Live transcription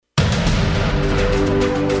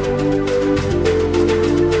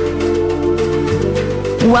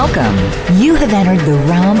Welcome. You have entered the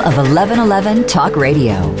realm of 1111 Talk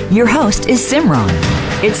Radio. Your host is Simran.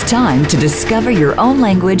 It's time to discover your own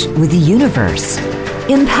language with the universe.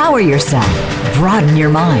 Empower yourself, broaden your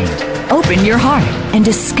mind, open your heart, and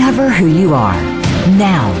discover who you are.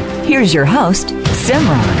 Now, here's your host,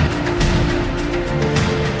 Simran.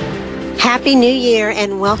 Happy New Year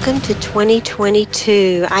and welcome to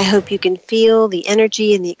 2022. I hope you can feel the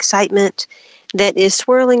energy and the excitement that is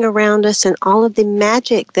swirling around us and all of the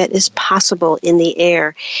magic that is possible in the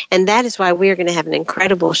air. And that is why we're going to have an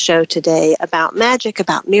incredible show today about magic,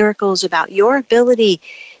 about miracles, about your ability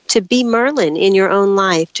to be Merlin in your own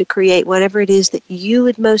life, to create whatever it is that you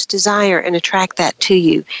would most desire and attract that to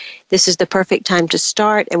you. This is the perfect time to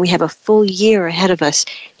start, and we have a full year ahead of us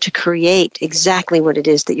to create exactly what it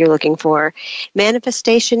is that you're looking for.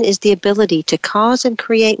 Manifestation is the ability to cause and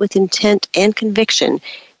create with intent and conviction,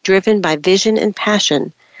 driven by vision and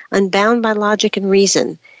passion, unbound by logic and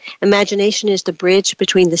reason. Imagination is the bridge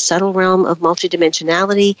between the subtle realm of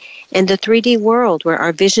multidimensionality and the 3D world where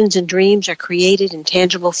our visions and dreams are created in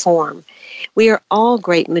tangible form. We are all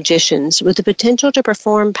great magicians with the potential to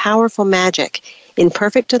perform powerful magic in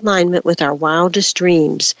perfect alignment with our wildest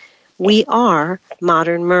dreams. We are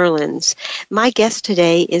modern Merlins. My guest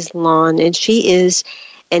today is LON, and she is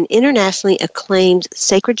an internationally acclaimed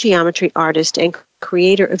sacred geometry artist and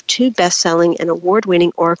creator of 2 best-selling and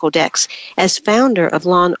award-winning oracle decks. As founder of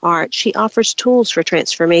LON Art, she offers tools for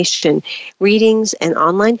transformation, readings, an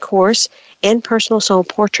online course, and personal soul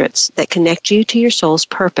portraits that connect you to your soul's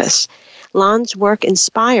purpose. LON's work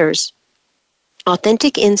inspires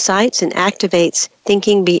authentic insights and activates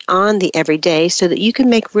thinking beyond the everyday so that you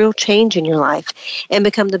can make real change in your life and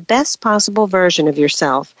become the best possible version of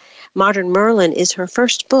yourself. Modern Merlin is her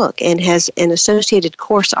first book and has an associated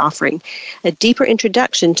course offering a deeper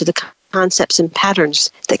introduction to the concepts and patterns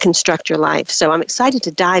that construct your life. So I'm excited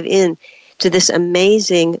to dive in to this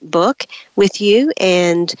amazing book with you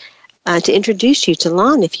and to introduce you to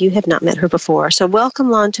LON if you have not met her before. So welcome,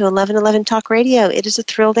 LON, to 1111 Talk Radio. It is a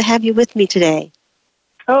thrill to have you with me today.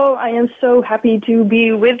 Oh, I am so happy to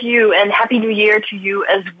be with you, and Happy New Year to you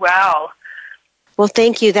as well. Well,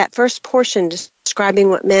 thank you. That first portion describing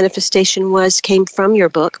what manifestation was came from your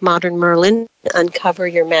book, Modern Merlin, Uncover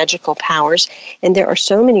Your Magical Powers. And there are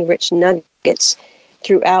so many rich nuggets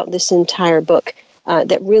throughout this entire book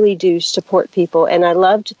that really do support people. And I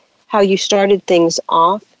loved how you started things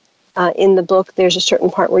off in the book. There's a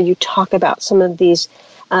certain part where you talk about some of these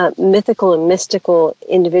mythical and mystical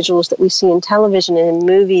individuals that we see in television and in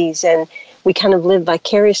movies, and we kind of live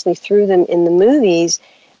vicariously through them in the movies.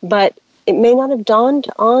 But it may not have dawned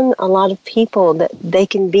on a lot of people that they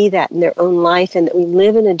can be that in their own life, and that we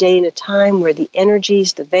live in a day and a time where the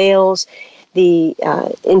energies, the veils, the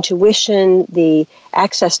intuition, the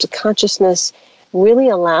access to consciousness really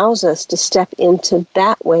allows us to step into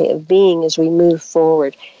that way of being as we move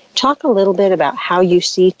forward. Talk a little bit about how you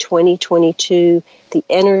see 2022, the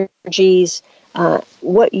energies,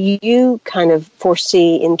 what you kind of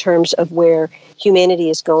foresee in terms of where humanity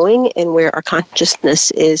is going and where our consciousness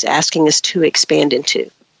is asking us to expand into.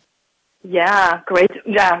 Yeah,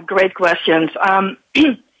 great questions.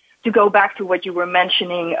 To go back to what you were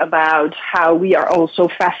mentioning about how we are all so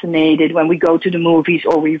fascinated when we go to the movies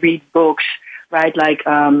or we read books, right? Like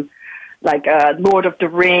Lord of the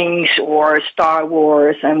Rings or Star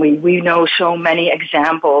Wars, and we know so many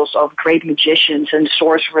examples of great magicians and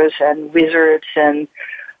sorcerers and wizards and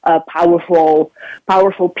powerful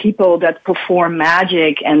people that perform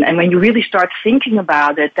magic. And when you really start thinking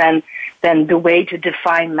about it, then the way to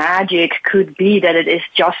define magic could be that it is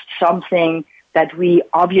just something that we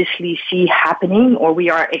obviously see happening or we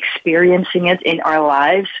are experiencing it in our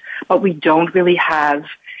lives, but we don't really have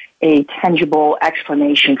a tangible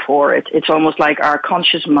explanation for it. It's almost like our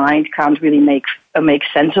conscious mind can't really make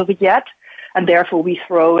sense of it yet, and therefore we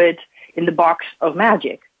throw it in the box of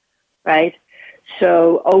magic, right?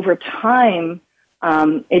 So over time,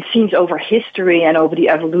 it seems over history and over the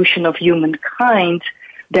evolution of humankind,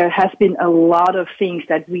 there has been a lot of things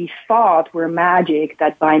that we thought were magic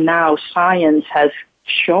that by now science has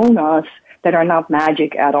shown us that are not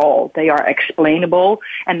magic at all. They are explainable,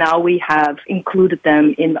 and now we have included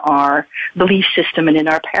them in our belief system and in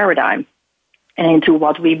our paradigm and into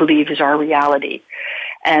what we believe is our reality.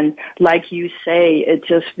 And like you say,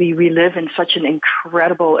 we live in such an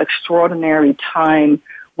incredible, extraordinary time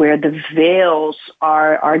where the veils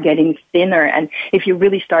are getting thinner. And if you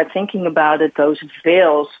really start thinking about it, those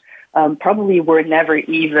veils probably were never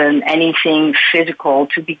even anything physical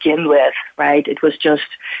to begin with, right? It was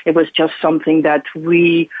just something that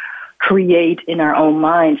we create in our own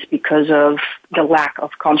minds because of the lack of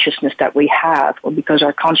consciousness that we have, or because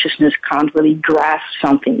our consciousness can't really grasp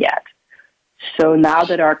something yet. So now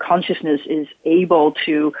that our consciousness is able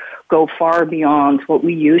to go far beyond what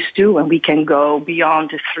we used to, and we can go beyond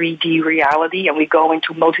the 3D reality, and we go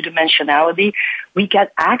into multidimensionality, we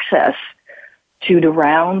get access to the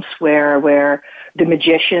realms where the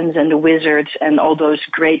magicians and the wizards and all those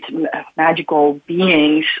great magical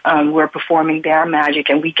beings were performing their magic,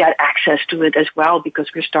 and we get access to it as well because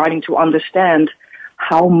we're starting to understand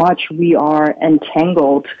how much we are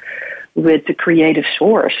entangled with the creative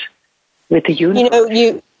source, with the universe.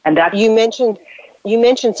 You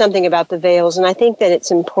mentioned something about the veils, and I think that it's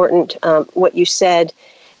important what you said,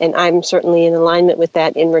 and I'm certainly in alignment with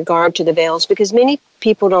that in regard to the veils, because many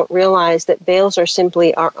people don't realize that veils are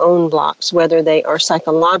simply our own blocks, whether they are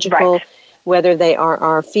psychological, right, whether they are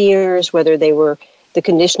our fears, whether they were the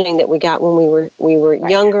conditioning that we got when we were right,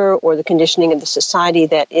 younger, or the conditioning of the society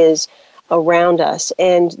that is around us.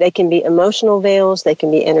 And they can be emotional veils, they can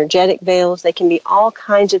be energetic veils, they can be all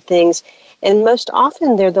kinds of things. And most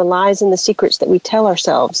often they're the lies and the secrets that we tell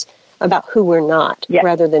ourselves about who we're not, yes,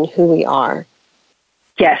 rather than who we are.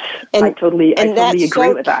 Yes, and, I totally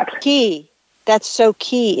agree with that. That's so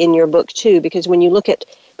key in your book too, because when you look at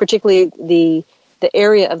particularly the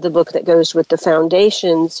area of the book that goes with the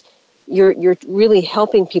foundations, you're really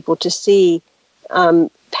helping people to see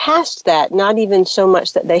past that, not even so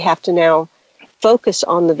much that they have to now focus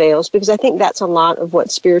on the veils, because I think that's a lot of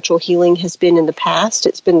what spiritual healing has been in the past.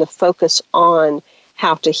 It's been the focus on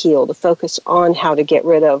how to heal, the focus on how to get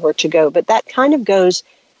rid of or to go. But that kind of goes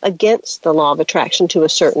against the law of attraction to a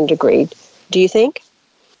certain degree. Do you think?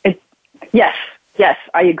 Yes,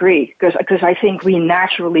 I agree. Because I think we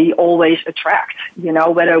naturally always attract,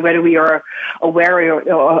 whether we are aware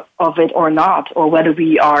of it or not, or whether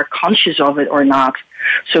we are conscious of it or not.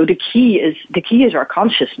 So the key is our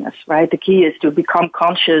consciousness, right? The key is to become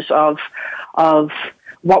conscious of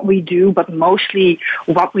what we do, but mostly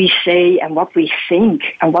what we say and what we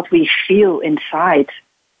think and what we feel inside.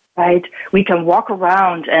 Right? We can walk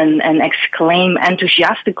around and exclaim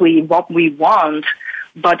enthusiastically what we want,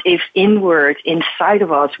 but if inside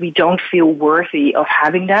of us, we don't feel worthy of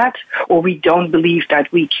having that, or we don't believe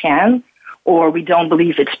that we can, or we don't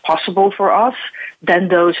believe it's possible for us, then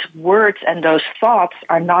those words and those thoughts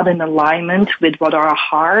are not in alignment with what our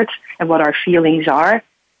heart and what our feelings are.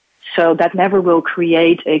 So that never will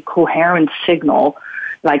create a coherent signal,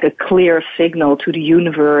 like a clear signal to the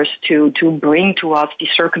universe to bring to us the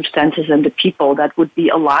circumstances and the people that would be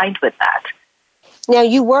aligned with that. Now,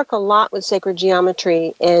 you work a lot with sacred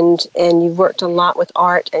geometry, and you've worked a lot with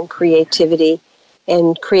art and creativity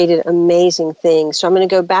and created amazing things. So I'm going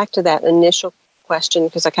to go back to that initial question,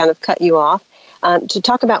 because I kind of cut you off, to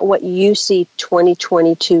talk about what you see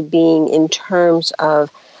 2022 being in terms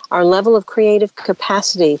of our level of creative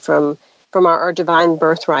capacity from our divine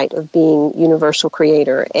birthright of being universal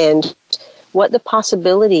creator, and what the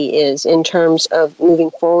possibility is in terms of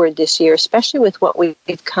moving forward this year, especially with what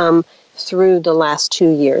we've come through the last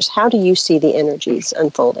 2 years. How do you see the energies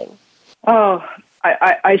unfolding? Oh,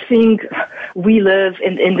 I think we live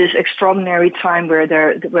in this extraordinary time where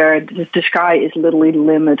the sky is literally the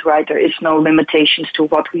limit, right? There is no limitations to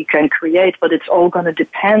what we can create, but it's all going to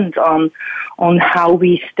depend on how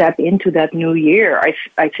we step into that new year.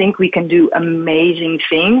 I think we can do amazing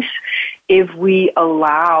things if we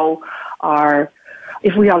allow ourselves,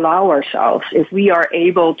 if we are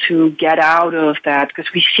able to get out of that,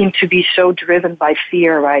 because we seem to be so driven by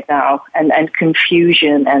fear right now and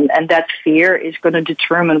confusion, and that fear is going to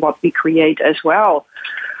determine what we create as well.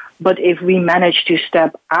 But if we manage to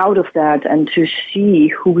step out of that and to see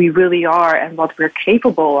who we really are and what we're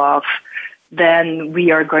capable of, then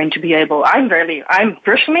we are going to be able, I'm very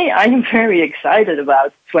excited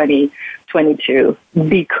about 2022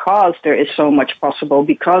 because there is so much possible,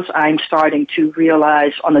 because I'm starting to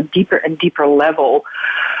realize on a deeper and deeper level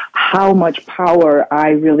how much power I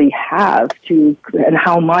really have and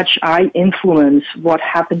how much I influence what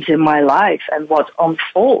happens in my life and what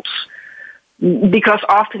unfolds. Because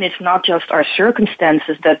often it's not just our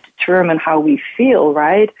circumstances that determine how we feel,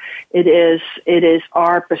 right? It is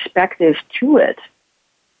our perspective to it.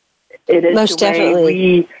 It is most the way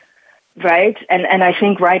definitely. Right? And I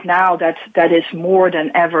think right now that is more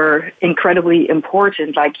than ever incredibly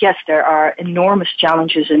important. Like, yes, there are enormous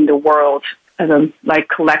challenges in the world. Like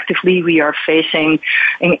collectively, we are facing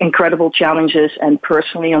incredible challenges, and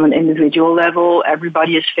personally on an individual level,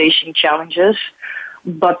 everybody is facing challenges.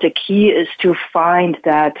 But the key is to find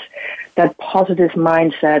that positive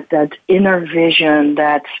mindset, that inner vision,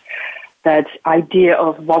 that that idea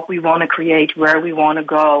of what we want to create, where we want to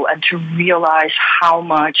go, and to realize how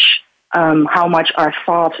much our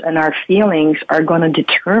thoughts and our feelings are going to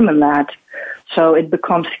determine that. So it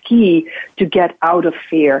becomes key to get out of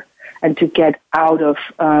fear and to get out of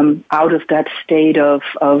that state of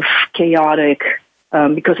chaotic,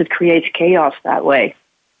 because it creates chaos that way.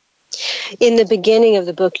 In the beginning of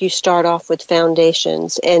the book, you start off with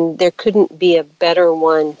foundations, and there couldn't be a better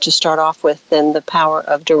one to start off with than the power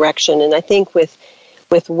of direction. And I think with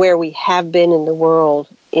where we have been in the world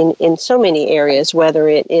in so many areas, whether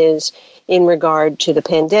it is in regard to the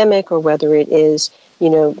pandemic or whether it is,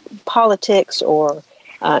 politics or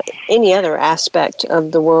any other aspect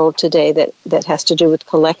of the world today that has to do with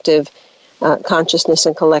collective consciousness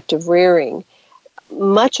and collective rearing,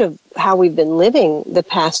 much of how we've been living the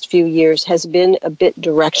past few years has been a bit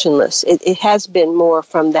directionless. It has been more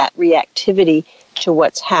from that reactivity to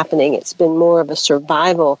what's happening. It's been more of a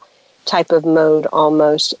survival type of mode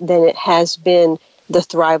almost than it has been the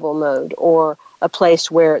thrival mode or a place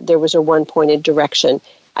where there was a one-pointed direction.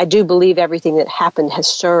 I do believe everything that happened has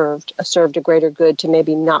served a greater good to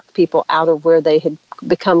maybe knock people out of where they had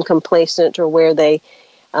become complacent or where they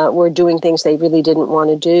were doing things they really didn't want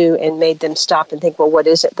to do and made them stop and think, well, what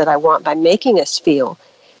is it that I want, by making us feel.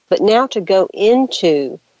 But now to go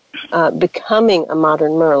into becoming a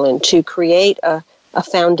modern Merlin, to create a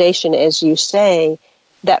foundation, as you say,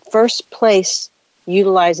 that first place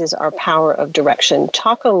utilizes our power of direction.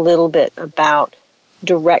 Talk a little bit about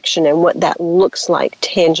direction and what that looks like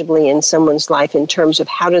tangibly in someone's life in terms of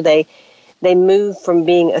how do they move from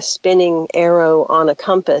being a spinning arrow on a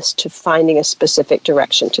compass to finding a specific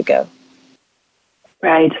direction to go.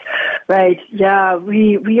 Right. Yeah,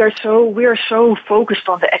 we are so focused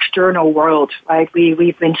on the external world, right?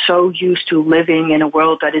 We've been so used to living in a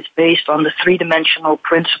world that is based on the three-dimensional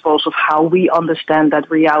principles of how we understand that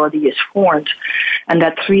reality is formed. And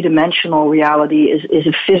that three-dimensional reality is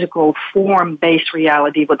a physical form-based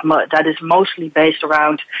reality, but that is mostly based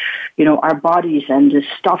around, our bodies and the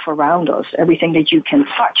stuff around us. Everything that you can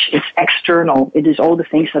touch is external. It is all the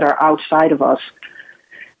things that are outside of us.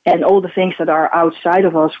 And all the things that are outside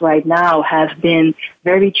of us right now have been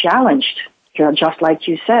very challenged, just like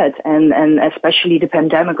you said. And especially the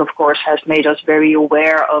pandemic, of course, has made us very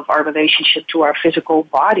aware of our relationship to our physical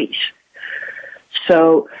bodies.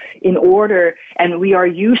 So and we are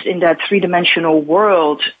used in that three-dimensional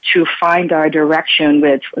world to find our direction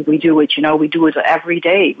we do it every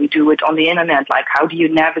day. We do it on the internet. Like, how do you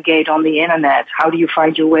navigate on the internet? How do you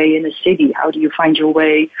find your way in a city? How do you find your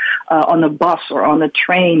way on a bus or on a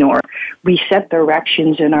train? Or we set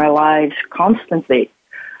directions in our lives constantly.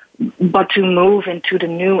 But to move into the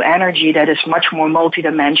new energy that is much more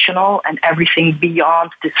multidimensional and everything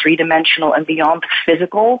beyond the three-dimensional and beyond the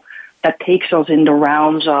physical, that takes us in the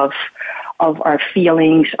realms of our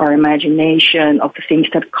feelings, our imagination, of the things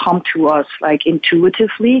that come to us like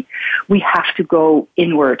intuitively, we have to go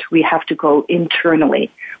inward. We have to go internally.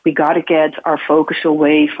 We got to get our focus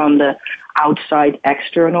away from the outside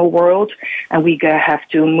external world, and we have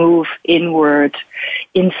to move inward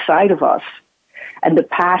inside of us. And the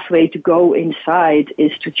pathway to go inside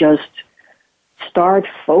is to just start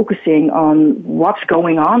focusing on what's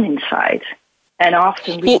going on inside. And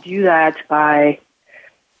often we do that by,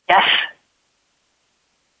 yes.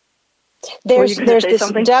 There's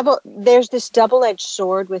this double-edged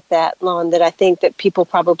sword with that, Lon, that I think that people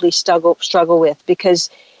probably struggle with, because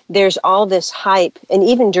there's all this hype, and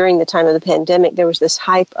even during the time of the pandemic, there was this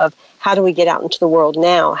hype of how do we get out into the world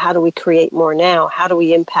now? How do we create more now? How do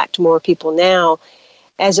we impact more people now?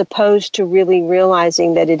 As opposed to really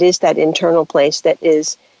realizing that it is that internal place that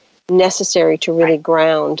is necessary to really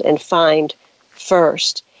ground and find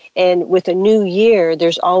first. And with a new year,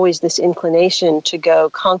 there's always this inclination to go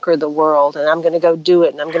conquer the world, and I'm going to go do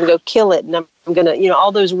it, and I'm going to go kill it, and I'm going to,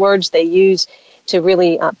 all those words they use to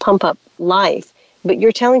really pump up life. But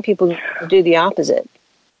you're telling people to do the opposite.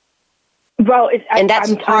 Well,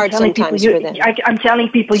 that's hard sometimes for them. I'm telling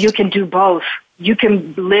people you can do both. You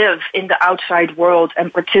can live in the outside world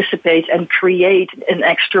and participate and create an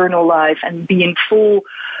external life and be in full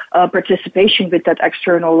participation with that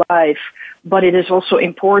external life. But it is also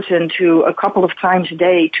important to, a couple of times a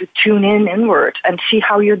day, to tune inward and see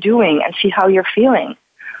how you're doing and see how you're feeling.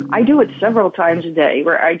 I do it several times a day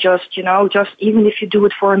where I just even if you do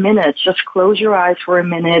it for a minute, just close your eyes for a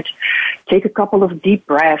minute, take a couple of deep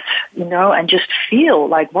breaths, and just feel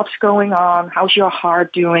like what's going on. How's your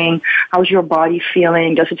heart doing? How's your body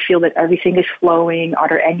feeling? Does it feel that everything is flowing? Are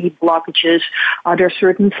there any blockages? Are there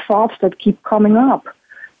certain thoughts that keep coming up?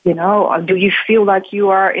 Do you feel like you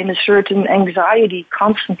are in a certain anxiety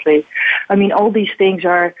constantly? I mean, all these things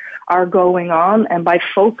are are going on, and by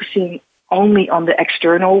focusing only on the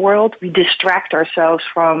external world, we distract ourselves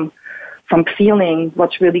from feeling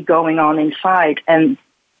what's really going on inside. And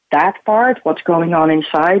that part, what's going on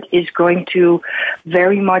inside, is going to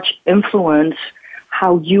very much influence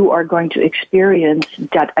how you are going to experience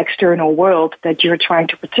that external world that you're trying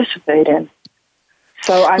to participate in.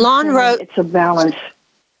 So Lon wrote, it's a balance.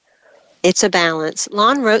 It's a balance.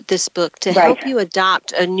 Lon wrote this book to help you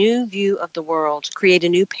adopt a new view of the world, create a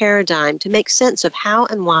new paradigm, to make sense of how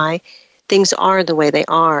and why things are the way they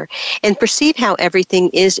are, and perceive how everything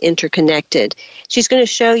is interconnected. She's going to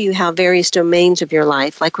show you how various domains of your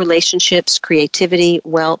life, like relationships, creativity,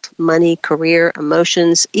 wealth, money, career,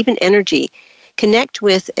 emotions, even energy, connect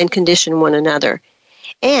with and condition one another,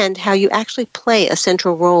 and how you actually play a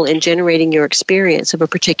central role in generating your experience of a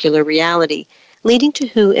particular reality, leading to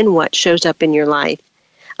who and what shows up in your life.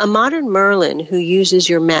 A modern Merlin who uses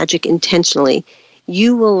your magic intentionally,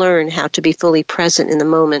 you will learn how to be fully present in the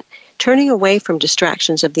moment, turning away from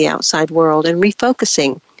distractions of the outside world and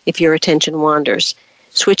refocusing if your attention wanders.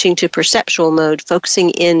 Switching to perceptual mode, focusing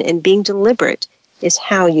in and being deliberate is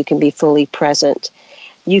how you can be fully present.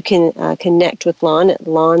 You can connect with Lon at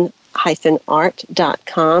lon-art.com.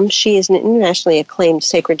 She is an internationally acclaimed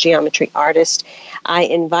sacred geometry artist. I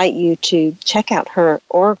invite you to check out her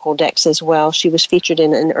oracle decks as well. She was featured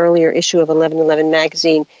in an earlier issue of 1111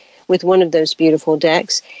 magazine with one of those beautiful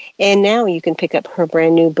decks. And now you can pick up her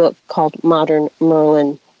brand new book called Modern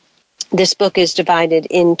Merlin. This book is divided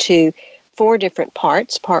into 4 different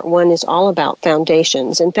parts. Part 1 is all about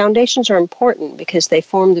foundations, and foundations are important because they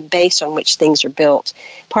form the base on which things are built.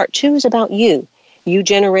 Part 2 is about you. You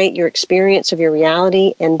generate your experience of your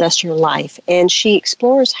reality and thus your life. And she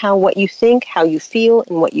explores how what you think, how you feel,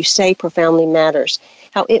 and what you say profoundly matters,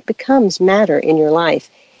 how it becomes matter in your life.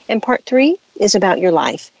 And part 3 is about your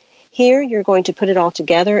life. Here, you're going to put it all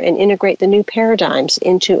together and integrate the new paradigms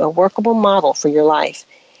into a workable model for your life.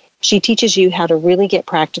 She teaches you how to really get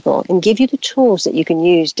practical and give you the tools that you can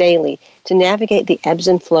use daily to navigate the ebbs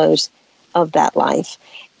and flows of that life.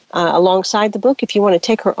 Alongside the book, if you want to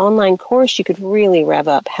take her online course, you could really rev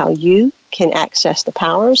up how you can access the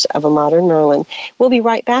powers of a modern Merlin. We'll be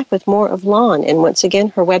right back with more of Lon. And once again,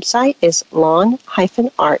 her website is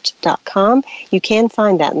lon-art.com. You can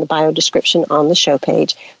find that in the bio description on the show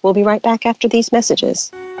page. We'll be right back after these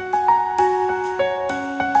messages.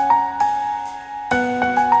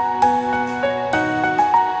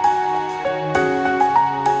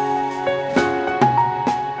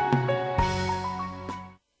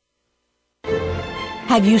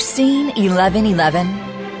 Have you seen 1111?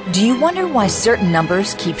 Do you wonder why certain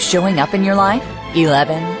numbers keep showing up in your life?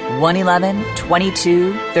 11, 111,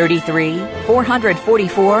 22, 33,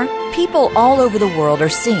 444? People all over the world are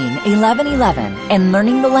seeing 1111 and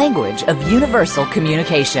learning the language of universal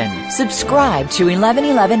communication. Subscribe to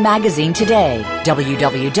 1111 Magazine today.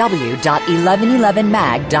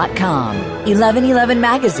 www.1111mag.com. 1111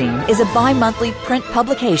 Magazine is a bi-monthly print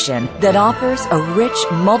publication that offers a rich,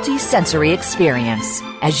 multi-sensory experience.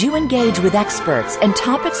 As you engage with experts and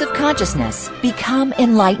topics of consciousness, become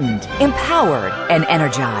enlightened, empowered, and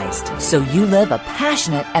energized, so you live a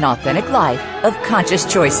passionate and authentic life of conscious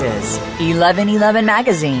choices. 1111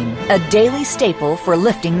 Magazine, a daily staple for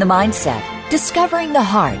lifting the mindset, discovering the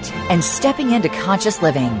heart, and stepping into conscious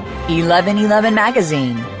living. 1111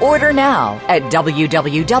 Magazine. Order now at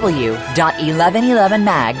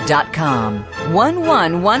www.1111mag.com.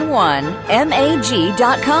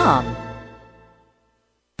 1111mag.com.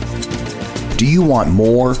 Do you want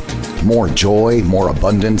more? More joy, more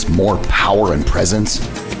abundance, more power and presence?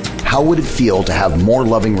 How would it feel to have more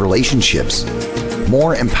loving relationships,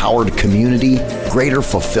 more empowered community, greater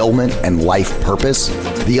fulfillment, and life purpose?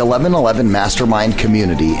 The 1111 Mastermind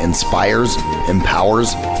community inspires,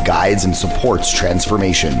 empowers, guides, and supports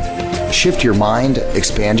transformation. Shift your mind,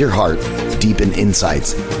 expand your heart, deepen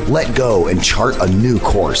insights, let go and chart a new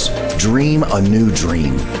course, dream a new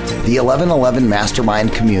dream. The 1111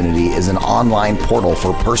 Mastermind community is an online portal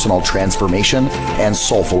for personal transformation and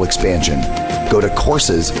soulful expansion. Go to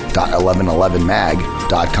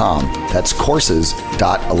courses.1111mag.com. That's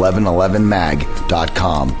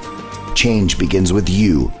courses.1111mag.com. Change begins with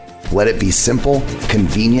you. Let it be simple,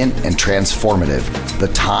 convenient, and transformative. The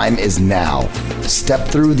time is now. Step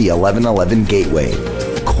through the 1111 gateway.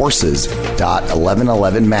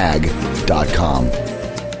 Courses.1111mag.com.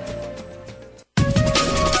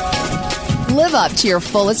 Live up to your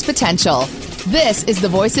fullest potential. This is the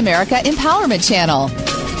Voice America Empowerment Channel.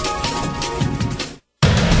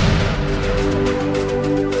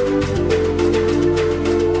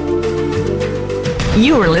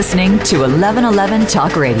 You are listening to 1111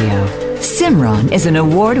 Talk Radio. Simran is an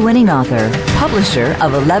award-winning author, publisher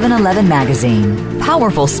of 1111 Magazine,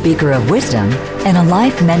 powerful speaker of wisdom, and a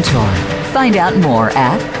life mentor. Find out more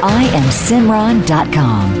at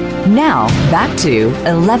IamSimran.com. Now, back to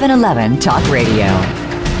 1111 Talk Radio.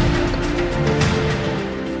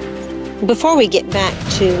 Before we get back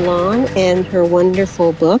to LON and her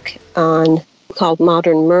wonderful book called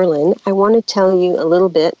Modern Merlin, I want to tell you a little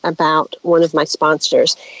bit about one of my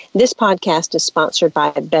sponsors. This podcast is sponsored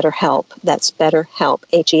by BetterHelp. That's BetterHelp,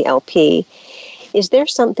 H-E-L-P. Is there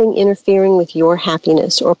something interfering with your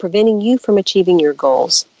happiness or preventing you from achieving your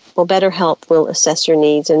goals? Well, BetterHelp will assess your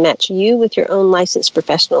needs and match you with your own licensed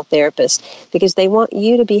professional therapist because they want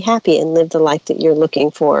you to be happy and live the life that you're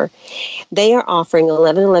looking for. They are offering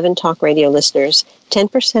 1111 Talk Radio listeners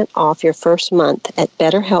 10% off your first month at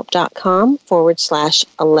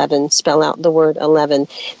betterhelp.com/11. Spell out the word 11.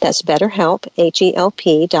 That's BetterHelp,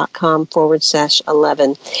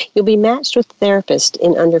 HELP.com/11. You'll be matched with a therapist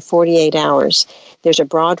in under 48 hours. There's a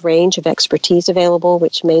broad range of expertise available,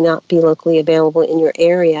 which may not be locally available in your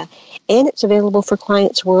area, and it's available for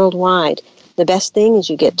clients worldwide. The best thing is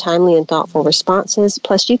you get timely and thoughtful responses,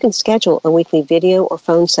 plus you can schedule a weekly video or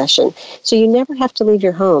phone session, so you never have to leave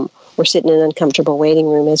your home or sit in an uncomfortable waiting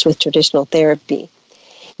room as with traditional therapy.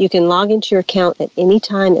 You can log into your account at any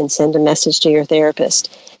time and send a message to your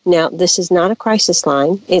therapist. Now, this is not a crisis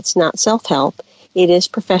line. It's not self-help. It is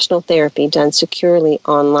professional therapy done securely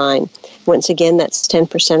online. Once again, that's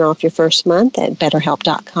 10% off your first month at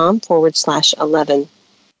betterhelp.com/11.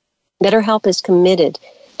 BetterHelp is committed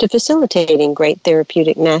to facilitating great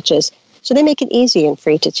therapeutic matches, so they make it easy and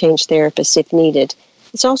free to change therapists if needed.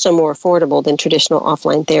 It's also more affordable than traditional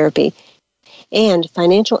offline therapy, and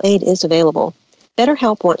financial aid is available.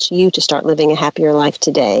 BetterHelp wants you to start living a happier life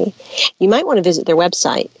today. You might want to visit their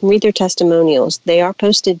website and read their testimonials. They are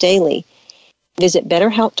posted daily. Visit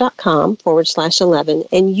betterhelp.com/11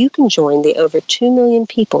 and you can join the over 2 million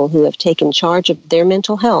people who have taken charge of their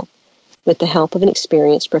mental health with the help of an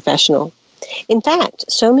experienced professional. In fact,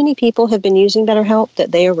 so many people have been using BetterHelp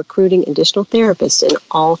that they are recruiting additional therapists in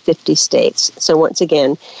all 50 states. So once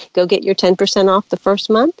again, go get your 10% off the first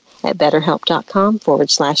month at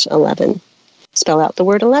betterhelp.com/11. Spell out the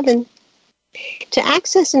word 11. To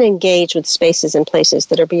access and engage with spaces and places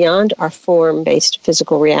that are beyond our form-based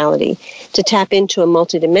physical reality, to tap into a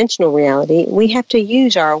multidimensional reality, we have to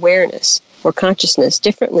use our awareness or consciousness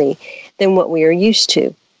differently than what we are used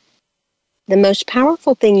to. The most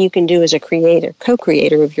powerful thing you can do as a creator,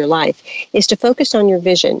 co-creator of your life, is to focus on your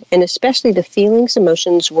vision, and especially the feelings,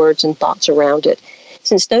 emotions, words, and thoughts around it,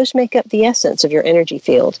 since those make up the essence of your energy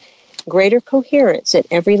field. Greater coherence at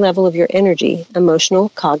every level of your energy, emotional,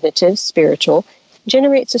 cognitive, spiritual,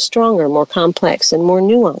 generates a stronger, more complex, and more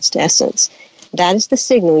nuanced essence. That is the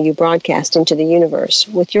signal you broadcast into the universe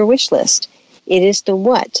with your wish list. It is the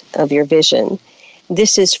what of your vision.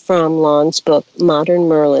 This is from LON's book, Modern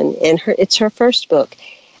Merlin, and it's her first book.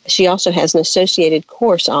 She also has an associated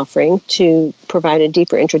course offering to provide a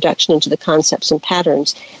deeper introduction into the concepts and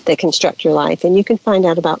patterns that construct your life, and you can find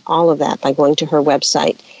out about all of that by going to her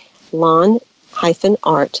website, lon-art.com.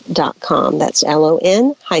 That's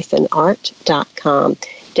LON-art.com.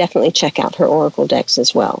 Definitely check out her oracle decks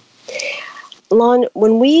as well. Lon,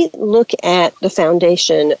 when we look at the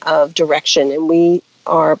foundation of direction and we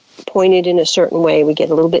are pointed in a certain way, we get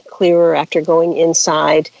a little bit clearer after going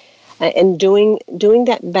inside and doing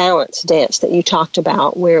that balance dance that you talked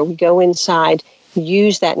about, where we go inside,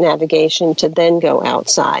 use that navigation to then go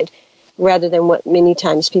outside, rather than what many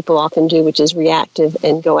times people often do, which is reactive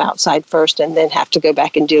and go outside first and then have to go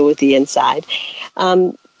back and deal with the inside.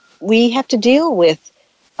 We have to deal with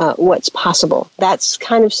what's possible. That's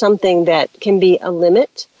kind of something that can be a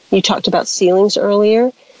limit. You talked about ceilings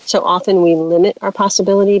earlier. So often we limit our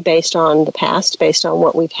possibility based on the past, based on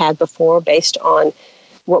what we've had before, based on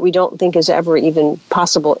what we don't think is ever even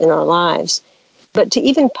possible in our lives. But to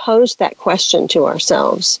even pose that question to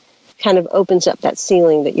ourselves kind of opens up that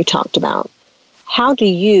ceiling that you talked about. How do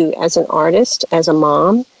you, as an artist, as a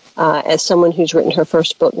mom, as someone who's written her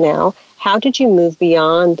first book now, how did you move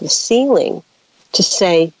beyond the ceiling to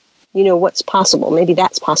say, you know, what's possible?Maybe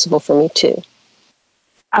that's possible for me too.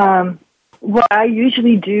 What I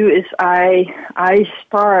usually do is I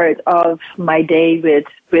start off my day with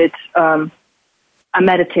a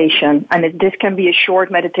meditation, and this can be a short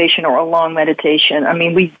meditation or a long meditation. I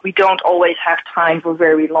mean, we don't always have time for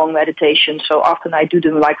very long meditations, so often I do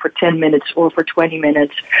them like for 10 minutes or for 20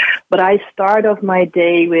 minutes. But I start off my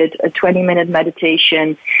day with a 20-minute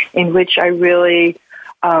meditation in which I really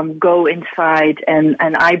go inside and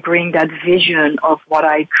I bring that vision of what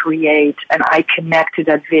I create and I connect to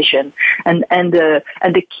that vision. And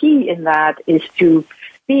the key in that is to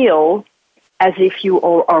feel as if you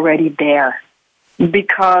are already there.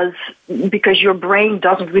 Because your brain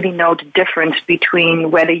doesn't really know the difference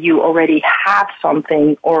between whether you already have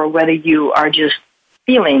something or whether you are just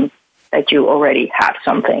feeling that you already have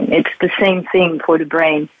something. It's the same thing for the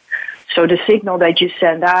brain. So the signal that you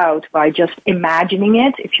send out by just imagining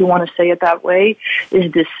it, if you want to say it that way,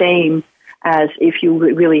 is the same as if you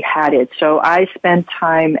really had it. So I spend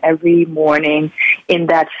time every morning in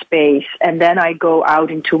that space, and then I go out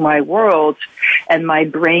into my world, and my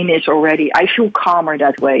brain is already, I feel calmer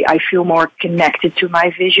that way. I feel more connected to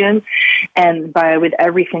my vision, and with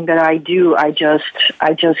everything that I do, I just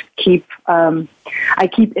keep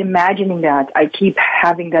imagining that. I keep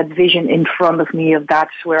having that vision in front of me of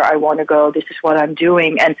that's where I want to go. This is what I'm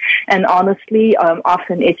doing. And honestly,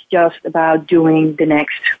 often it's just about doing the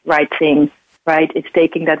next right thing, right? It's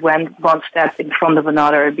taking that one step in front of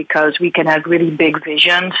another, because we can have really big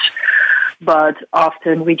visions, but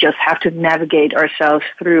often we just have to navigate ourselves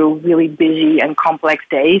through really busy and complex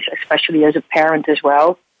days, especially as a parent as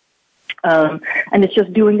well. And it's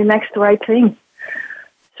just doing the next right thing.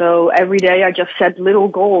 So every day I just set little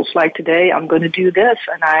goals, like today I'm going to do this,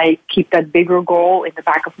 and I keep that bigger goal in the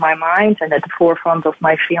back of my mind and at the forefront of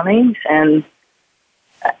my feelings, and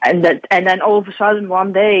then all of a sudden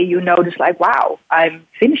one day you notice, like, wow, I'm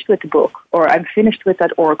finished with the book, or I'm finished with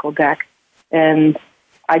that oracle deck, and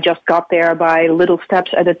I just got there by little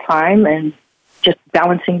steps at a time and just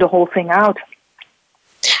balancing the whole thing out.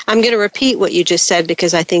 I'm going to repeat what you just said,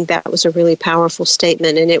 because I think that was a really powerful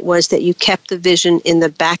statement, and it was that you kept the vision in the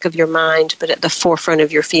back of your mind but at the forefront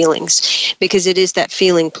of your feelings, because it is that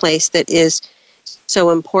feeling place that is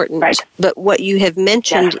so important. Right. But what you have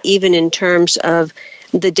mentioned, even in terms of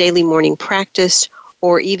the daily morning practice,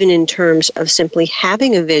 or even in terms of simply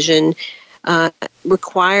having a vision,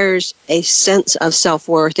 requires a sense of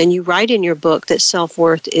self-worth. And you write in your book that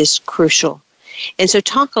self-worth is crucial. And so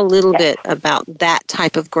talk a little bit about that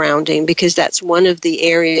type of grounding, because that's one of the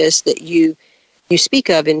areas that you speak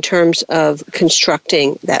of in terms of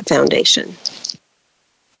constructing that foundation.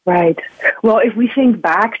 Right. Well, if we think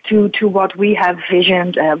back to what we have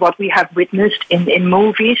visioned, what we have witnessed in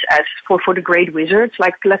movies as for the great wizards,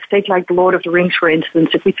 like let's take like The Lord of the Rings, for instance.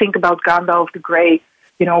 If we think about Gandalf the Grey,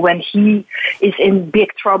 you know, when he is in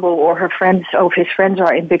big trouble, or his friends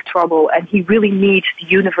are in big trouble, and he really needs the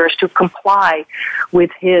universe to comply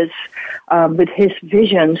with his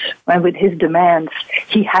visions and with his demands,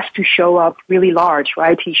 he has to show up really large,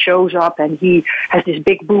 right? He shows up and he has this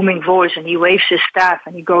big booming voice, and he waves his staff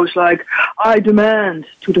and he goes like, "I demand,"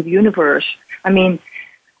 to the universe. I mean,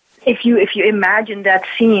 if you imagine that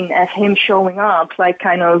scene as him showing up, like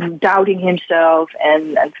kind of doubting himself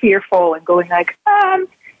and fearful and going like,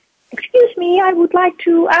 excuse me, I would like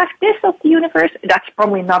to ask this of the universe, that's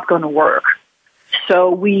probably not going to work.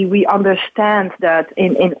 So we understand that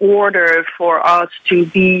in order for us to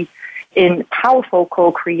be in powerful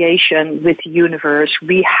co-creation with the universe,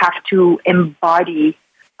 we have to embody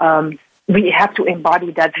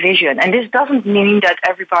that vision. And this doesn't mean that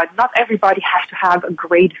not everybody has to have a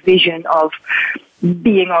great vision of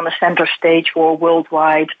being on the center stage for a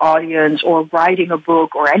worldwide audience, or writing a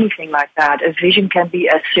book, or anything like that. A vision can be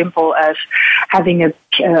as simple as having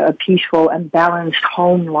a peaceful and balanced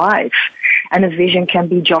home life. And a vision can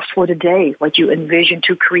be just for the day, what you envision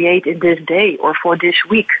to create in this day, or for this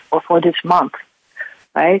week, or for this month,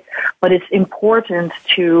 right? But it's important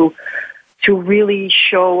to really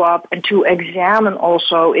show up and to examine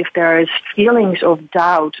also if there is feelings of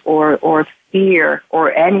doubt or fear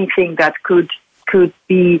or anything that could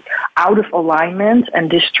be out of alignment and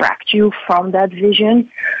distract you from that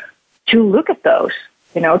vision, to look at those,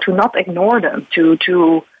 you know, to not ignore them, to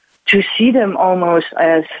see them almost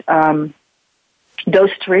as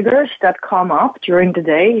those triggers that come up during the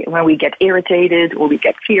day when we get irritated, or we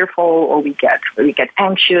get fearful, or we get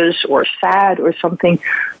anxious or sad or something,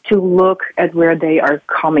 to look at where they are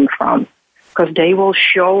coming from, because they will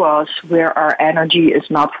show us where our energy is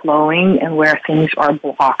not flowing and where things are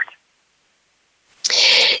blocked.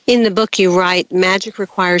 In the book you write, magic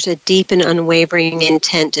requires a deep and unwavering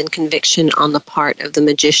intent and conviction on the part of the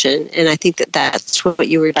magician. And I think that that's what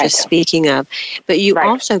you were just speaking of. But you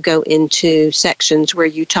also go into sections where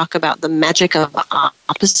you talk about the magic of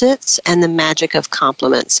opposites and the magic of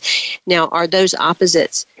complements. Now, are those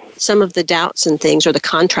opposites some of the doubts and things, or the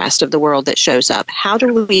contrast of the world that shows up? How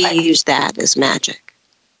do we use that as magic?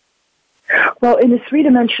 Well, in a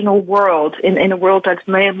three-dimensional world, in a world that's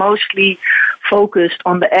mostly focused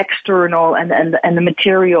on the external and the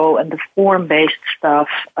material and the form-based stuff,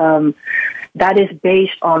 that is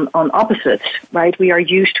based on opposites, right? We are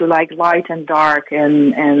used to like light and dark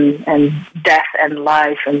and death and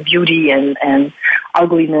life and beauty and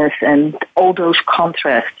ugliness and all those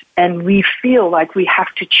contrasts. And we feel like we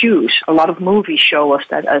have to choose. A lot of movies show us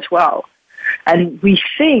that as well. And we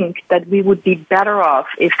think that we would be better off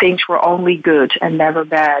if things were only good and never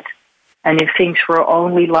bad, and if things were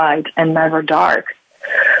only light and never dark.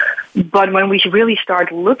 But when we really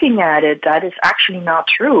start looking at it, that is actually not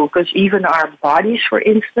true, because even our bodies, for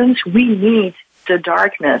instance, we need the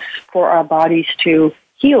darkness for our bodies to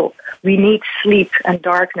heal. We need sleep and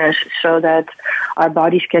darkness so that our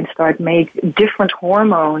bodies can start make different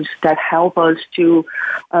hormones that help us to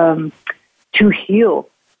heal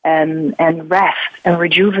and rest and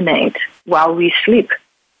rejuvenate while we sleep.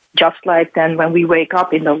 Just like then when we wake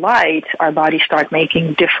up in the light, our bodies start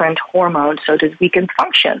making different hormones so that we can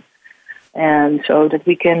function and so that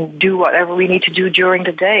we can do whatever we need to do during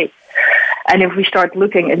the day. And if we start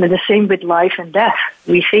looking, and the same with life and death,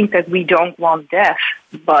 we think that we don't want death,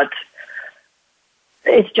 but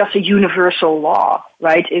it's just a universal law,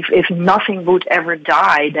 right? If nothing would ever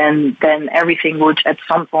die, then everything would, at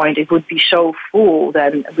some point, it would be so full,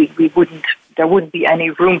 then there wouldn't be any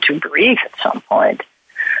room to breathe at some point.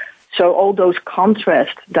 So all those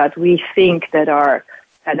contrasts that we think that are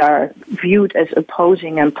viewed as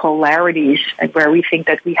opposing and polarities, and where we think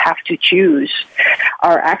that we have to choose,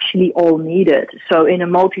 are actually all needed. So in a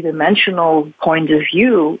multidimensional point of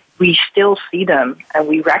view, we still see them and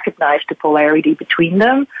we recognize the polarity between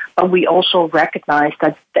them, but we also recognize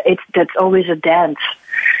that that's always a dance.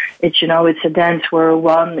 It's a dance where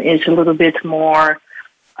one is a little bit more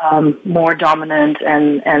dominant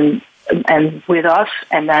and with us,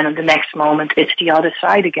 and then in the next moment it's the other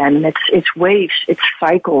side again. And it's waves, it's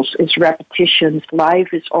cycles, it's repetitions.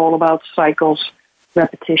 Life is all about cycles,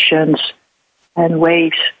 repetitions, and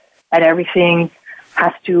waves, and everything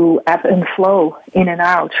has to ebb and flow in and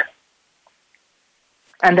out.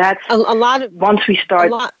 And that's a lot of once we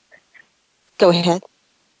start. Go ahead.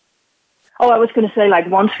 Oh, I was going to say, like,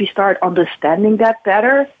 once we start understanding that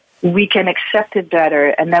better, we can accept it better,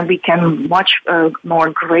 and then we can much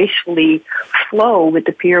more gracefully flow with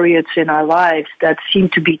the periods in our lives that seem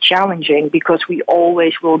to be challenging, because we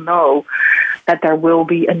always will know that there will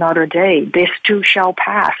be another day. This too shall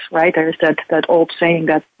pass, right? There's that old saying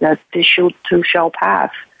that this too shall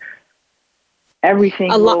pass.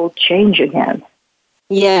 Everything will change again.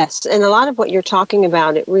 Yes, and a lot of what you're talking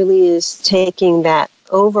about, it really is taking that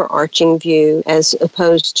overarching view as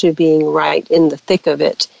opposed to being right in the thick of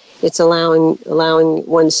it. It's allowing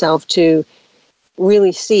oneself to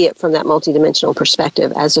really see it from that multidimensional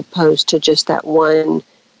perspective, as opposed to just that one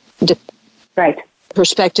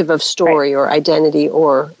perspective of story or identity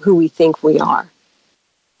or who we think we are.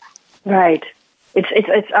 Right.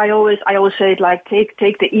 It's I always say it like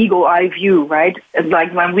take the eagle eye view, right?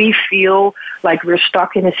 Like when we feel like we're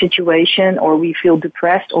stuck in a situation, or we feel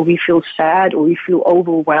depressed, or we feel sad, or we feel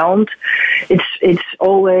overwhelmed, it's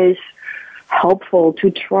always helpful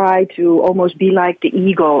to try to almost be like the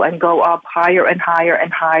eagle and go up higher and higher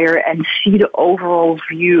and higher and see the overall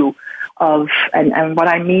view of, and what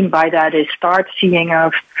I mean by that is start seeing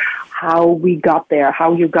of how we got there,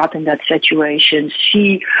 how you got in that situation,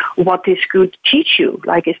 see what this could teach you.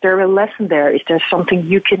 Like, is there a lesson there? Is there something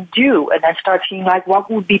you can do? And then start seeing, like, what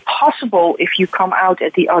would be possible if you come out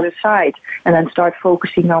at the other side, and then start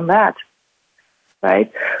focusing on that.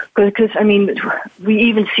 Right? Because, I mean, we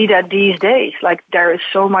even see that these days. Like, there is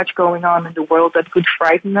so much going on in the world that could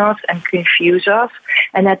frighten us and confuse us.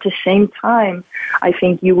 And at the same time, I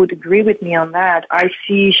think you would agree with me on that. I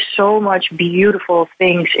see so much beautiful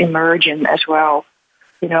things emerging as well,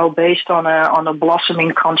 based on a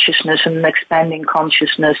blossoming consciousness and an expanding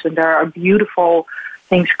consciousness. And there are beautiful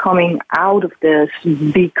things coming out of this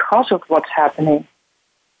because of what's happening.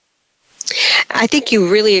 I think you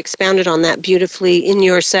really expounded on that beautifully in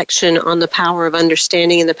your section on the power of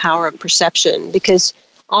understanding and the power of perception, because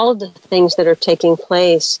all of the things that are taking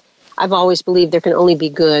place, I've always believed there can only be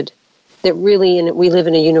good. That really, we live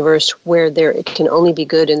in a universe where it can only be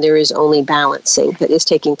good, and there is only balancing that is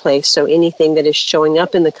taking place. So anything that is showing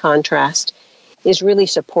up in the contrast is really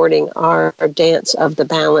supporting our dance of the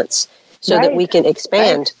balance, so that we can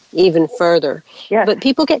expand even further. Yes. But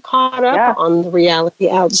people get caught up on the reality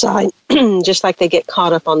outside, just like they get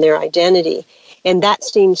caught up on their identity. And that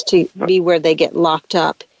seems to be where they get locked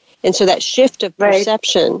up. And so that shift of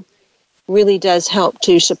perception really does help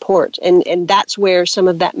to support. And that's where some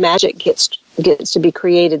of that magic gets to be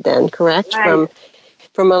created then, correct? From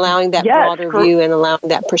from allowing that broader view and allowing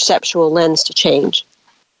that perceptual lens to change.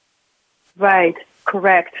 Right,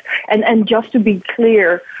 correct. And just to be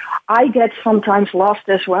clear, I get sometimes lost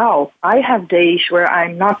as well. I have days where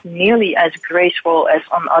I'm not nearly as graceful as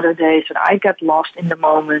on other days, and I get lost in the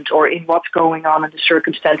moment or in what's going on in the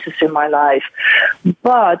circumstances in my life.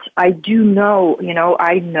 But I do know,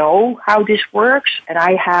 I know how this works, and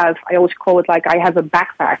I always call it like I have a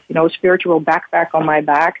backpack, a spiritual backpack on my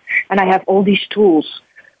back, and I have all these tools.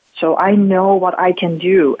 So I know what I can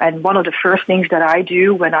do. And one of the first things that I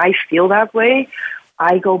do when I feel that way,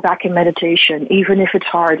 I go back in meditation, even if it's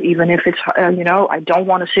hard, even if it's, I don't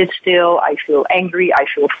want to sit still. I feel angry. I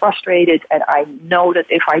feel frustrated. And I know that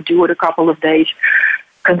if I do it a couple of days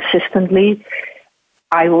consistently,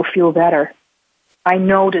 I will feel better. I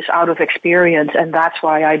know this out of experience, and that's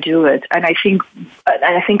why I do it. And I think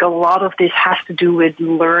a lot of this has to do with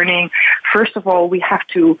learning. First of all, we have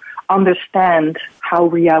to understand how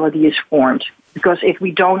reality is formed. Because if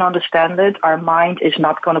we don't understand it, our mind is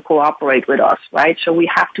not going to cooperate with us, right? So we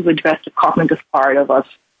have to address the cognitive part of us.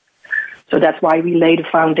 So that's why we lay the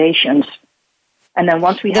foundations. And then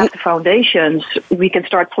once we have the foundations, we can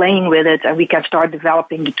start playing with it and we can start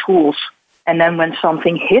developing the tools. And then when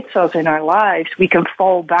something hits us in our lives, we can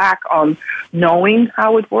fall back on knowing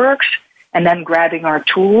how it works and then grabbing our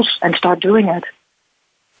tools and start doing it.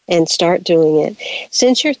 And start doing it.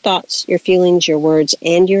 Since your thoughts, your feelings, your words,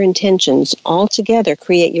 and your intentions all together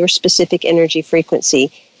create your specific energy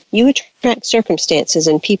frequency, you attract circumstances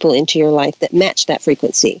and people into your life that match that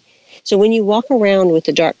frequency. So when you walk around with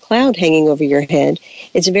a dark cloud hanging over your head,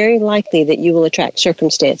 it's very likely that you will attract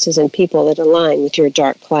circumstances and people that align with your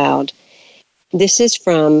dark cloud. This is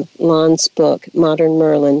from LON's book, Modern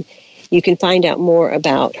Merlin. You can find out more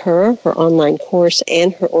about her online course,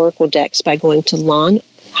 and her oracle decks by going to LON-art.com.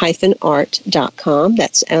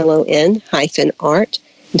 That's LON-art.com.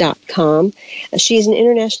 She's an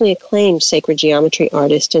internationally acclaimed sacred geometry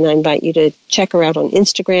artist, and I invite you to check her out on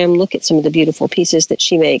Instagram, look at some of the beautiful pieces that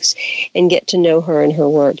she makes, and get to know her and her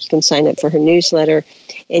work. You can sign up for her newsletter,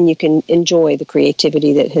 and you can enjoy the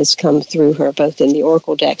creativity that has come through her, both in the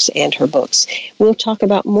oracle decks and her books. We'll talk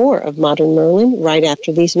about more of Modern Merlin right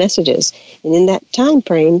after these messages. And in that time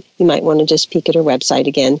frame, you might want to just peek at her website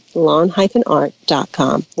again,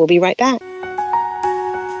 LON-art.com. We'll be right back.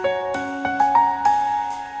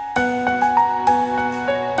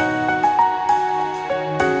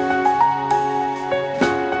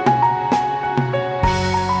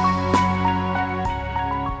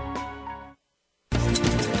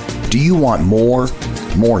 Do you want more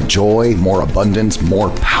joy, more abundance, more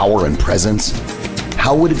power and presence?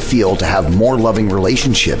 How would it feel to have more loving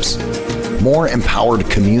relationships, more empowered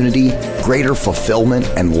community, greater fulfillment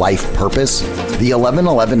and life purpose? The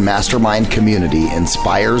 1111 Mastermind community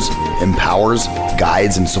inspires, empowers,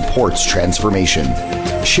 guides, and supports transformation.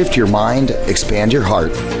 Shift your mind, expand your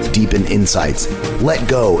heart, deepen insights, let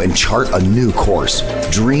go and chart a new course,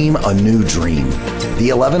 dream a new dream.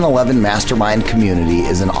 The 1111 Mastermind community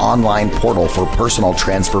is an online portal for personal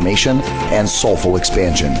transformation and soulful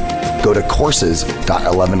expansion. Go to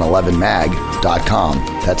courses.1111mag.com.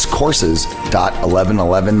 That's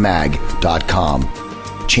courses.1111mag.com.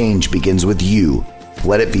 Change begins with you.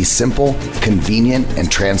 Let it be simple, convenient, and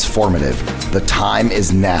transformative. The time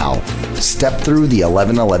is now. Step through the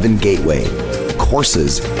 1111 gateway.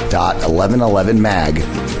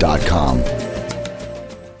 Courses.1111mag.com.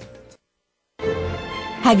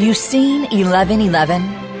 Have you seen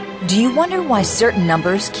 1111? Do you wonder why certain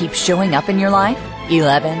numbers keep showing up in your life?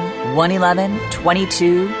 11, 111,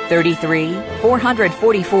 22, 33,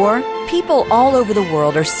 444. People all over the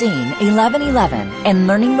world are seeing 1111 and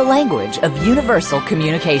learning the language of universal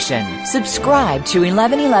communication. Subscribe to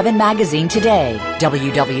 1111 Magazine today.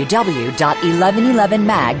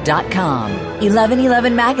 www.1111mag.com.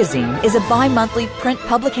 1111 Magazine is a bi-monthly print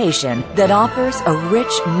publication that offers a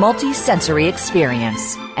rich multi-sensory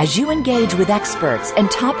experience. As you engage with experts and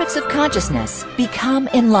topics of consciousness, become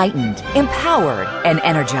enlightened, empowered, and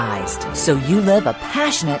energized, so you live a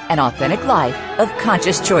passionate and authentic life of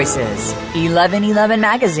conscious choices. 1111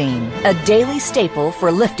 Magazine, a daily staple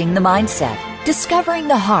for lifting the mindset, discovering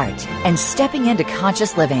the heart, and stepping into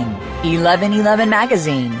conscious living. 1111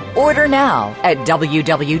 Magazine. Order now at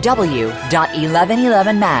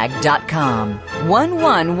www.1111mag.com.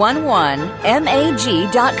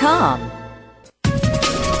 1111mag.com.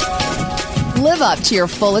 Live up to your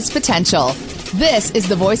fullest potential. This is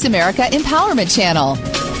the Voice America Empowerment Channel.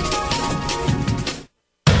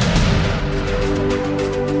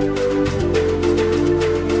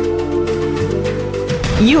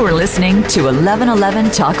 You are listening to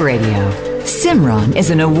 1111 Talk Radio. Simran is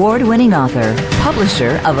an award-winning author,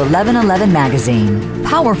 publisher of 1111 Magazine,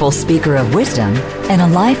 powerful speaker of wisdom, and a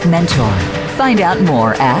life mentor. Find out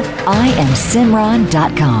more at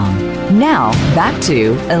IamSimran.com. Now, back to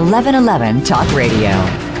 1111 Talk Radio.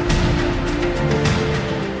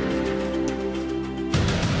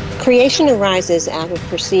 Creation arises out of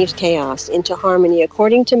perceived chaos into harmony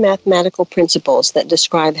according to mathematical principles that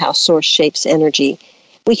describe how source shapes energy.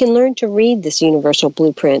 We can learn to read this universal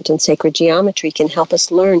blueprint, and sacred geometry can help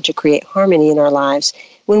us learn to create harmony in our lives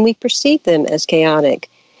when we perceive them as chaotic.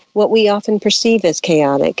 What we often perceive as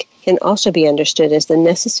chaotic can also be understood as the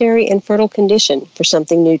necessary and fertile condition for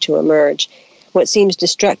something new to emerge. What seems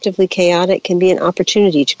destructively chaotic can be an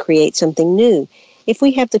opportunity to create something new if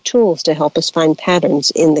we have the tools to help us find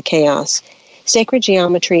patterns in the chaos. Sacred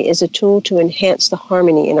geometry is a tool to enhance the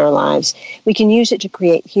harmony in our lives. We can use it to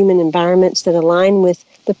create human environments that align with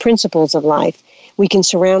the principles of life. We can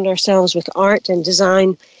surround ourselves with art and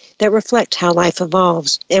design that reflect how life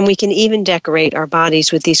evolves, and we can even decorate our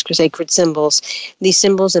bodies with these sacred symbols. These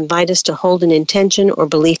symbols invite us to hold an intention or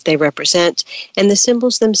belief they represent, and the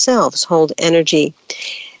symbols themselves hold energy.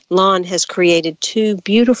 LON has created 2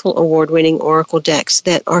 beautiful award-winning oracle decks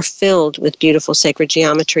that are filled with beautiful sacred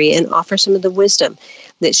geometry and offer some of the wisdom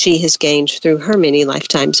that she has gained through her many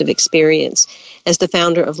lifetimes of experience. As the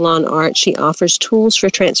founder of LON Art, she offers tools for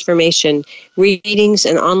transformation, readings,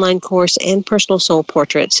 an online course, and personal soul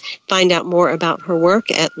portraits. Find out more about her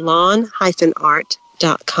work at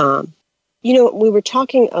lon-art.com. You know, we were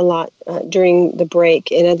talking a lot during the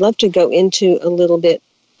break, and I'd love to go into a little bit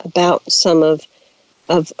about some of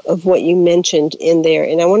what you mentioned in there.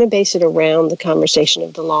 And I want to base it around the conversation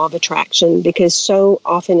of the law of attraction, because so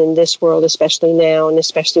often in this world, especially now, and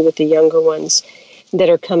especially with the younger ones that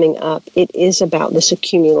are coming up, it is about this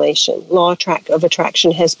accumulation. Law of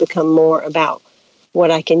attraction has become more about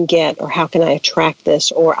what I can get, or how can I attract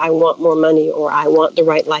this, or I want more money, or I want the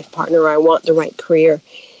right life partner, or I want the right career,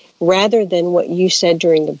 rather than what you said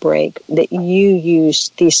during the break that you use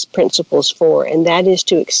these principles for, and that is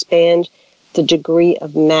to expand the degree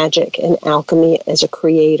of magic and alchemy as a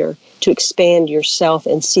creator, to expand yourself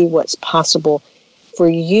and see what's possible for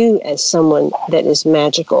you as someone that is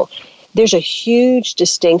magical. There's a huge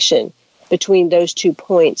distinction between those 2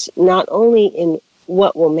 points, not only in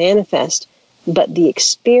what will manifest, but the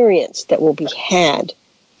experience that will be had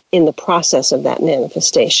in the process of that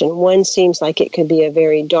manifestation. One seems like it could be a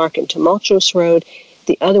very dark and tumultuous road.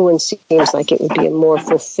 The other one seems like it would be a more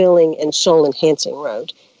fulfilling and soul-enhancing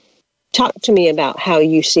road. Talk to me about how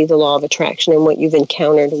you see the law of attraction and what you've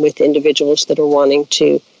encountered with individuals that are wanting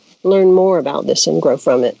to learn more about this and grow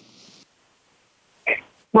from it.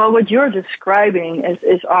 Well, what you're describing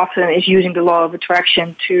is often using the law of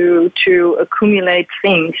attraction to accumulate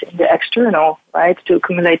things in the external, right? To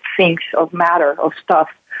accumulate things of matter, of stuff.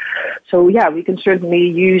 So yeah, we can certainly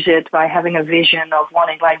use it by having a vision of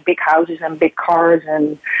wanting like big houses and big cars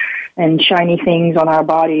and shiny things on our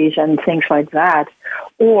bodies and things like that.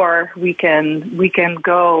 Or we can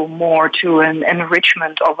go more to an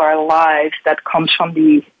enrichment of our lives that comes from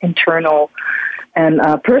the internal. And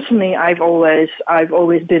personally, I've always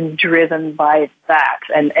been driven by that,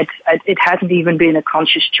 and it hasn't even been a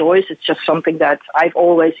conscious choice. It's just something that I've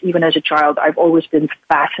always, even as a child, I've always been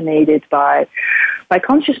fascinated by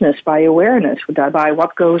consciousness, by awareness, by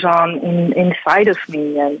what goes on inside of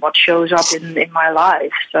me and what shows up in my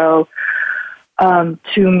life. So, to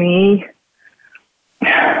me,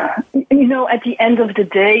 you know, at the end of the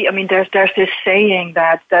day, I mean, there's this saying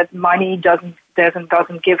that money doesn't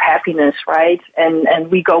give happiness, right? And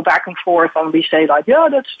we go back and forth and we say like, yeah,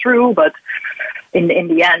 that's true, but in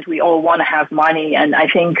the end, we all want to have money, and I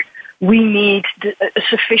think we need a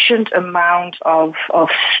sufficient amount of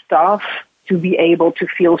stuff to be able to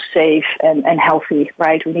feel safe and healthy,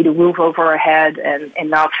 right? We need a roof over our head and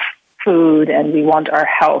enough food, and we want our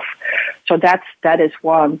health. So that is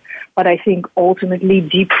one. But I think ultimately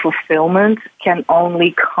deep fulfillment can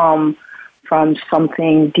only come from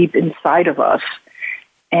something deep inside of us.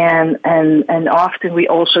 And often we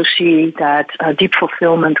also see that deep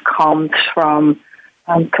fulfillment comes from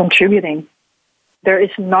contributing. There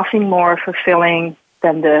is nothing more fulfilling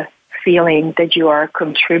than the feeling that you are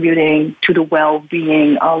contributing to the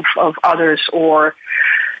well-being of others, or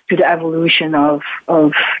to the evolution of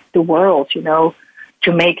the world. You know,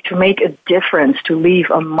 to make a difference, to leave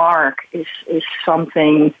a mark is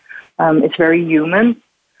something. It's very human,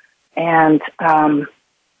 and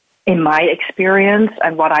in my experience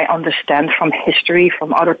and what I understand from history,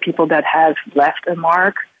 from other people that have left a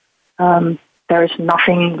mark, there is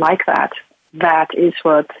nothing like that. That is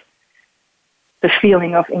what the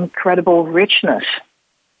feeling of incredible richness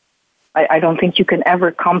I don't think you can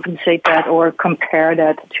ever compensate that or compare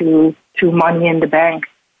that to money in the bank.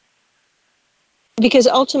 Because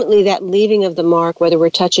ultimately that leaving of the mark, whether we're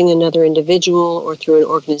touching another individual or through an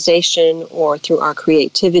organization or through our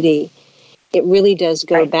creativity, it really does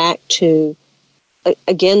go back to,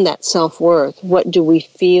 again, that self-worth. What do we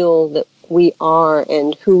feel that we are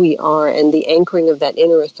and who we are, and the anchoring of that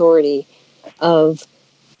inner authority of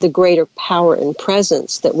the greater power and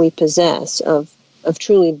presence that we possess of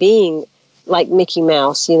truly being like Mickey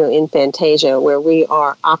Mouse, in Fantasia, where we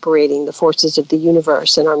are operating the forces of the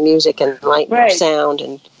universe and our music and light and our sound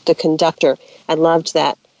and the conductor. I loved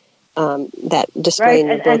that display in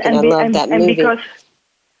your book, and I love that movie.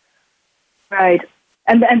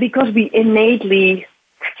 And because we innately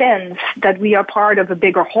sense that we are part of a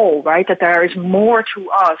bigger whole, right? That there is more to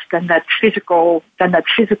us than that physical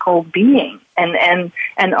being, and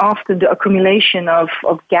often the accumulation of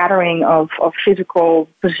gathering of physical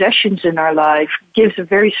possessions in our life gives a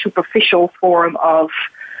very superficial form of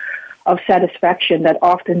satisfaction that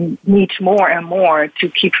often needs more and more to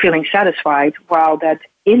keep feeling satisfied, while that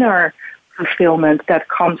inner fulfillment that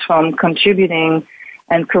comes from contributing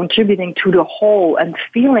to the whole and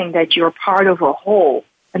feeling that you're part of a whole.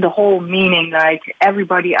 And the whole meaning like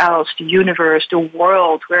everybody else, the universe, the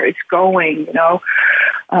world, where it's going,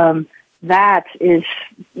 that is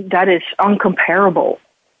uncomparable.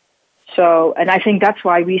 So, and I think that's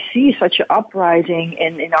why we see such an uprising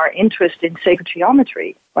in our interest in sacred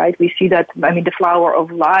geometry, right? We see that, the flower of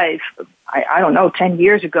life, I don't know, 10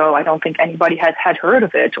 years ago, I don't think anybody had heard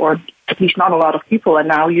of it, or at least not a lot of people, and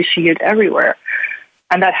now you see it everywhere.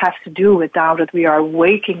 And that has to do with now that we are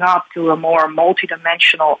waking up to a more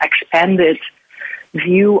multidimensional, expanded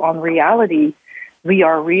view on reality. We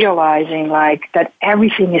are realizing that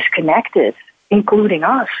everything is connected, including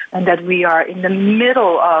us, and that we are in the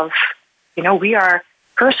middle of, we are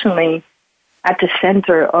personally at the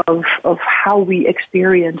center of how we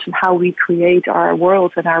experience and how we create our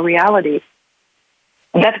world and our reality.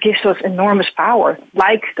 And that gives us enormous power,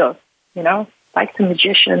 like the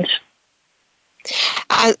magicians.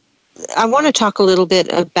 I want to talk a little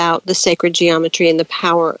bit about the sacred geometry and the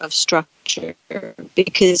power of structure,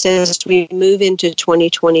 because as we move into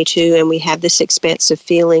 2022 and we have this expansive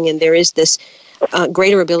feeling and there is this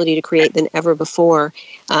greater ability to create than ever before,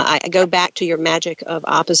 I go back to your magic of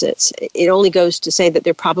opposites. It only goes to say that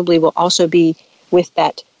there probably will also be, with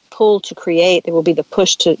that pull to create, there will be the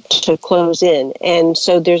push to close in. And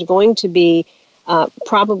so there's going to be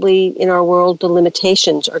probably in our world, the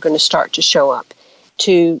limitations are going to start to show up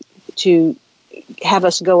to have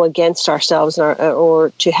us go against ourselves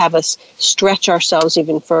or to have us stretch ourselves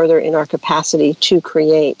even further in our capacity to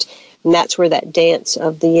create. And that's where that dance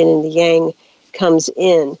of the yin and the yang comes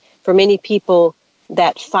in. For many people,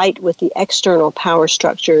 that fight with the external power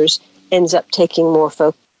structures ends up taking more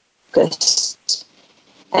focus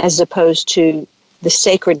as opposed to the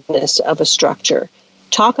sacredness of a structure.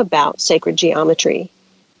 Talk about sacred geometry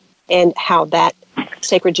and how that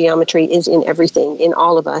sacred geometry is in everything, in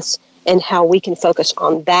all of us, and how we can focus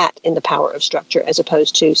on that in the power of structure as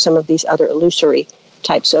opposed to some of these other illusory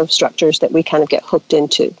types of structures that we kind of get hooked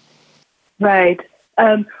into. Right.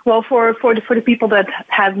 Well, for the people that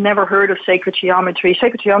have never heard of sacred geometry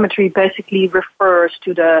basically refers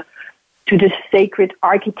to the sacred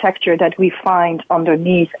architecture that we find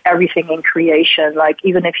underneath everything in creation. Like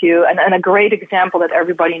even if you, and a great example that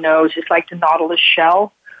everybody knows is like the nautilus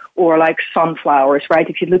shell or like sunflowers, right?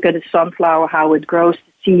 If you look at a sunflower, how it grows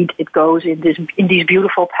the seed, it goes in these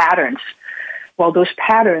beautiful patterns. Well, those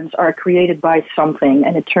patterns are created by something,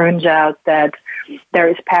 and it turns out that there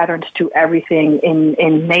is patterns to everything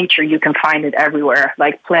in nature. You can find it everywhere,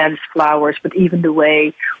 like plants, flowers, but even the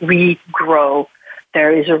way we grow,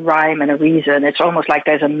 there is a rhyme and a reason. It's almost like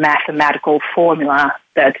there's a mathematical formula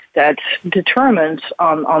that determines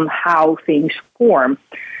on how things form.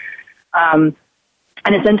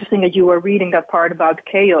 And it's interesting that you were reading that part about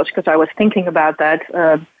chaos, because I was thinking about that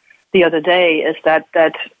the other day, is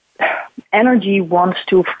that energy wants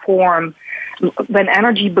to form. When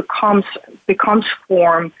energy becomes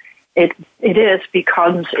form, it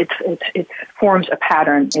forms a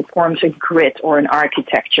pattern. It forms a grid or an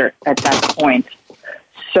architecture at that point.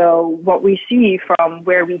 So what we see from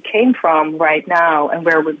where we came from right now and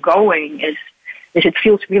where we're going is it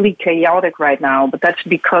feels really chaotic right now, but that's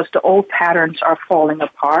because the old patterns are falling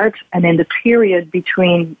apart, and in the period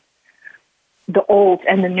between the old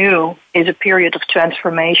and the new is a period of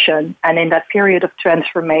transformation. And in that period of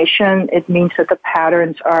transformation, it means that the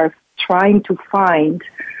patterns are trying to find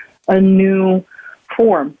a new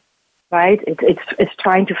form, right? It's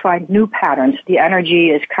trying to find new patterns. The energy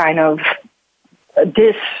is kind of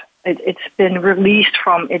this It's been released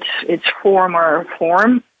from its former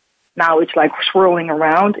form. Now it's like swirling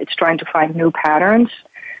around. It's trying to find new patterns,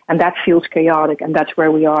 and that feels chaotic, and that's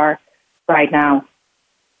where we are right now.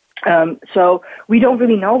 So we don't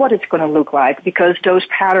really know what it's going to look like, because those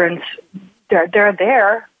patterns, they're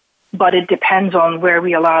there, but it depends on where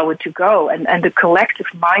we allow it to go. And the collective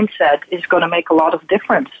mindset is going to make a lot of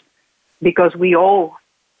difference, because we all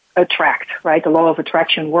attract, right? The law of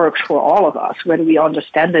attraction works for all of us, whether we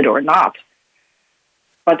understand it or not.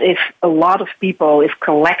 But if a lot of people, if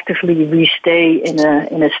collectively we stay in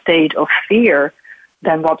a state of fear,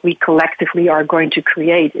 then what we collectively are going to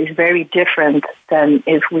create is very different than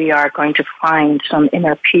if we are going to find some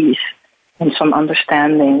inner peace and some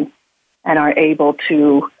understanding and are able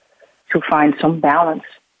to find some balance.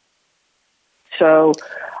 So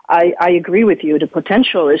I agree with you. The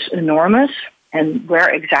potential is enormous, and where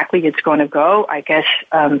exactly it's going to go, I guess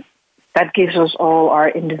that gives us all our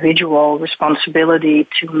individual responsibility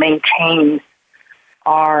to maintain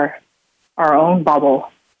our own bubble,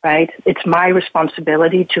 right? It's my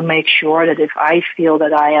responsibility to make sure that if I feel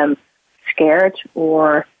that I am scared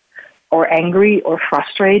or angry or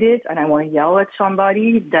frustrated and I want to yell at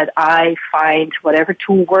somebody, that I find whatever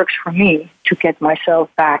tool works for me to get myself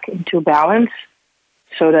back into balance,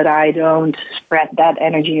 so that I don't spread that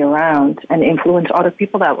energy around and influence other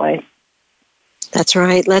people that way. That's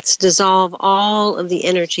right. Let's dissolve all of the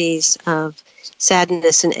energies of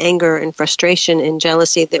sadness and anger and frustration and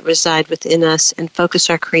jealousy that reside within us, and focus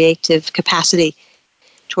our creative capacity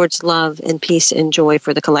towards love and peace and joy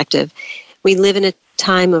for the collective. We live in a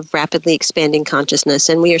time of rapidly expanding consciousness,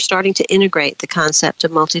 and we are starting to integrate the concept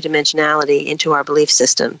of multidimensionality into our belief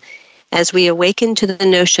system. As we awaken to the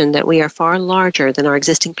notion that we are far larger than our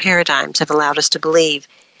existing paradigms have allowed us to believe,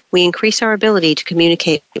 we increase our ability to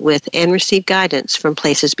communicate with and receive guidance from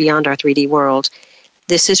places beyond our 3D world.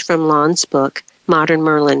 This is from LON's book, Modern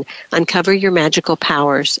Merlin, Uncover Your Magical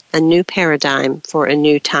Powers, A New Paradigm for a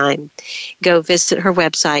New Time. Go visit her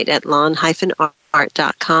website at lon-art.com.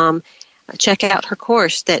 Check out her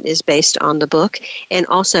course that is based on the book, and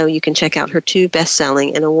also you can check out her 2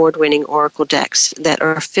 best-selling and award-winning oracle decks that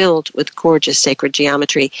are filled with gorgeous sacred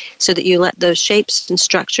geometry, so that you let those shapes and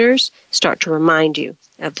structures start to remind you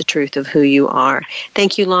of the truth of who you are.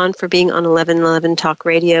 Thank you, Lon, for being on 1111 Talk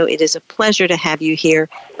Radio. It is a pleasure to have you here.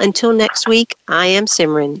 Until next week, I am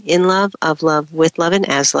Simran, in love, of love, with love, and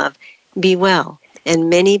as love. Be well, and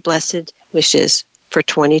many blessed wishes for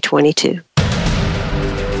 2022.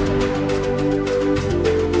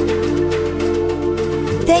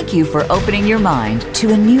 Thank you for opening your mind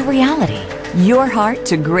to a new reality, your heart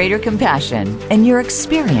to greater compassion, and your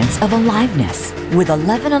experience of aliveness with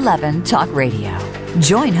 1111 Talk Radio.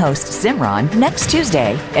 Join host Simran next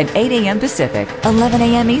Tuesday at 8 a.m. Pacific, 11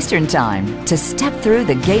 a.m. Eastern Time to step through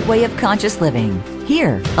the gateway of conscious living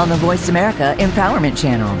here on the Voice America Empowerment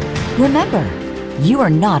Channel. Remember, you are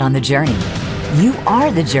not on the journey. You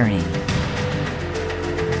are the journey.